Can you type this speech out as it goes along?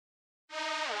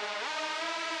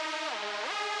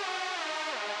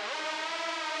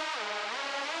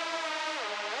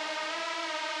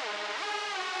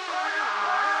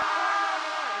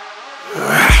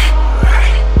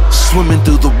Swimming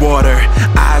through the water,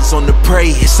 eyes on the prey,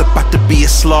 it's about to be a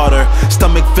slaughter.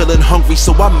 Stomach feeling hungry,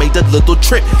 so I made a little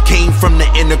trip. Came from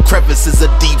the inner crevices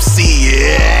of deep sea,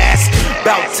 yes.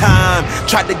 About time,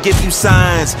 tried to give you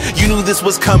signs. You knew this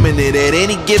was coming in at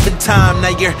any given time.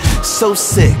 Now you're so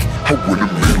sick, I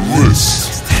wouldn't make a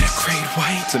list. Is that a great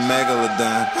white? It's a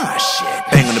Megalodon. Oh shit.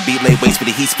 Bang on the beat, lay waist for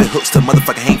the heat, spit hooks to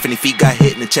motherfucking hang from the feet. Got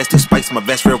hit in the chest, 2 spikes, my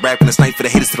vest, real rapping. It's night for the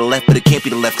haters to the left, but it can't be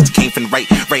the left, cause it came from the right.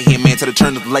 Right here, man, to the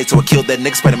turn of the light, so I killed that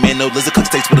nigga. Spider-Man, no lizard, cook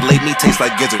steaks with a laid meat, tastes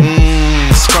like gizzard.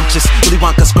 Scrumptious, Willy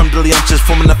Wonka, scrumdiddlyumptious.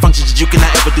 Forming the functions that you cannot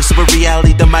ever do. Super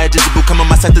reality, the my boo. Come on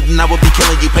my sector, then I will be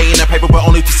killing you. Paying that paper, but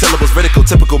only 2 syllables. Vertical,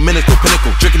 typical, minical,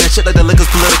 pinnacle. Drinking that shit like the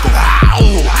liquor's political. Ow,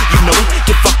 you know it,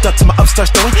 get fucked up to my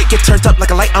upstarts throwing. Get turned up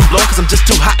like a light, I'm blowing, cause I'm just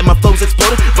too hot and my flow's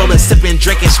exploding. Rolling, sipping,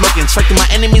 drinking, smoking, striking my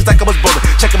enemies like I was bowling.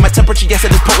 Checking my temperature, yes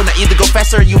it is potent. I either go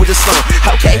faster or you were just slow.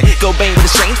 Okay, go bang with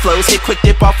the strange flows. Hit quick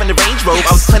dip off in the Range Rover.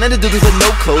 I was planning to do this with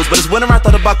no clothes, but it's winter I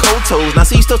thought about cold toes. Now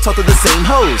see you still talk to the same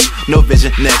hoes. No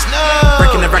vision, next. No.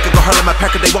 Breaking the record, go hard like my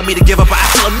packer. They want me to give up, but I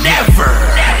tell them never.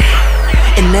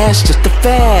 And that's just a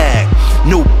fact.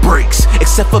 No breaks,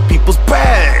 except for people's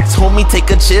bags. Homie, take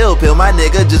a chill pill, my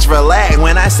nigga, just relax.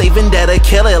 When I say Vendetta,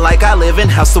 kill it like I live in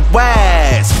House of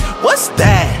Wax. What's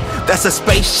that? That's a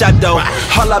space shadow.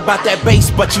 All about that bass,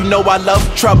 but you know I love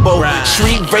trouble.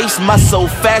 Street race, my soul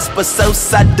fast, but so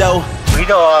subtle. We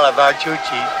know all about you,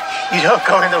 Chief. You don't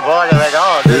go in the water at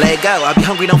all. Let go, I be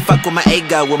hungry, don't fuck with my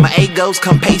ego. With my egos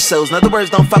come pesos. In other words,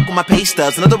 don't fuck with my pay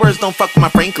stubs. In other words, don't fuck with my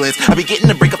Franklins. I be getting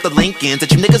to break up the Lincolns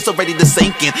that you niggas so ready to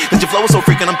sink in. Cause your flow is so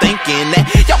freaking, I'm thinking that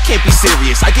y'all can't be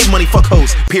serious. I give money, fuck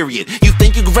hoes, period. You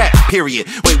think you can rap, period.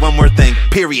 Wait, one more thing,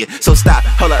 period. So stop,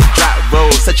 hold up, drop,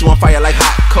 roll. Set you on fire like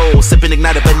hot coals. Sipping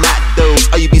ignited, but not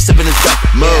those. All you be sipping is duck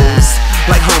modes.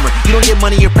 Like Homer, you don't get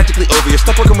money, you're practically over. You're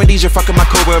stuck working with these, you're fucking my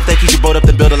cobra. If they keep your boat up,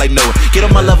 then build it like Noah. Get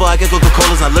on my level, I get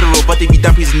Coca-Cola's not literal, but they be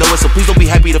dumpies and know it. So please don't be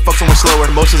happy to fuck someone slower.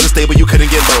 Emotions unstable, you couldn't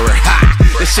get lower. Ha!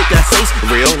 This shit that I say's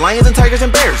real. Lions and tigers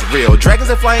and bears, real. Dragons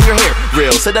that fly in your hair,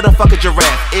 real. Said that I'll fuck a giraffe,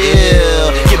 ew.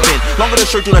 Get bent, longer than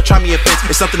short, do not try me offense.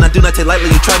 It's something I do not take lightly.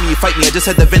 You try me, you fight me. I just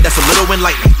had the vent, that's a little wind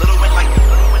lightning.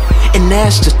 And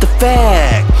that's just a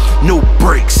fact. No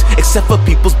breaks, except for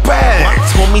people's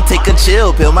bags. Homie, take a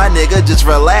chill pill, my nigga, just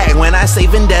relax. When I say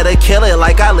Vendetta, kill it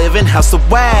like I live in House of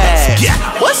Wax.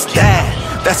 What's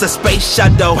that? That's a space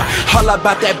shadow. All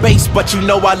about that bass, but you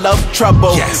know I love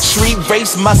trouble. Street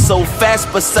race, my soul fast,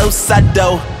 but so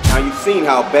subtle. Now you've seen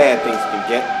how bad things can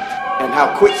get, and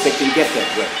how quick they can get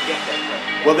that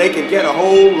way. Well, they can get a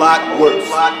whole lot worse.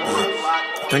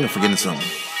 I think I'm forgetting something.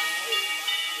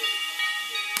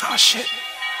 Oh shit.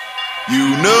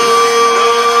 You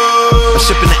know. A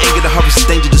ship in the anger, the harvest is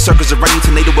danger. The circles around you,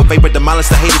 tornado with vapor. Demolish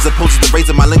the haters, opposes the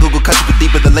razor. My lingo go cut you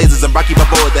deeper than lasers. I'm Rocky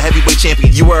Balboa, the heavyweight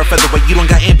champion. You are a featherweight, you don't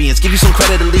got ambience. Give you some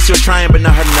credit, at least you're trying, but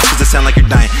not hard enough, cause it sound like you're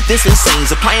dying. This insane,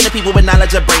 supplying to people with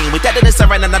knowledge of brain. With that in this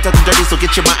right now, not talking dirty, so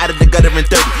get your mind out of the gutter in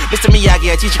 30. Mr.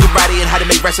 Miyagi, I teach you karate and how to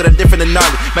make wrestling different than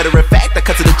gnarly. Matter of fact, I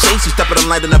cut to the chase. You step it on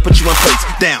line, then I put you in place.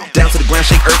 Down to the ground,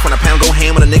 shake earth when I pound, go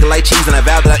ham on a nigga like cheese. And I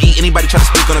vow that I eat anybody try to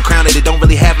speak on a crown that they don't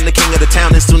really have. I'm the king of the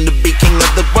town and soon to be king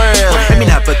of the world. I mean,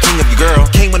 not but king of your girl.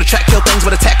 Came on the track, kill things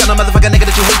with attack on a motherfucking nigga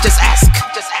that you hate, just ask.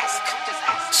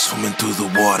 Swimming through the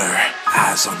water,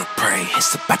 eyes on the prey,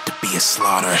 it's about to be a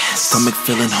slaughter. Stomach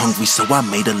feeling hungry, so I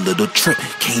made a little trip.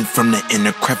 Came from the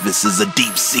inner crevices of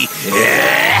deep sea.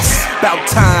 Yes! About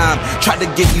time, tried to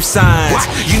give you signs.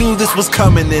 You knew this was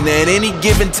coming in at any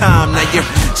given time. Now you're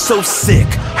so sick,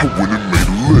 I wouldn't made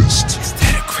a list. Is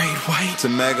that a great white? It's a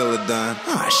Megalodon.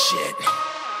 Oh shit.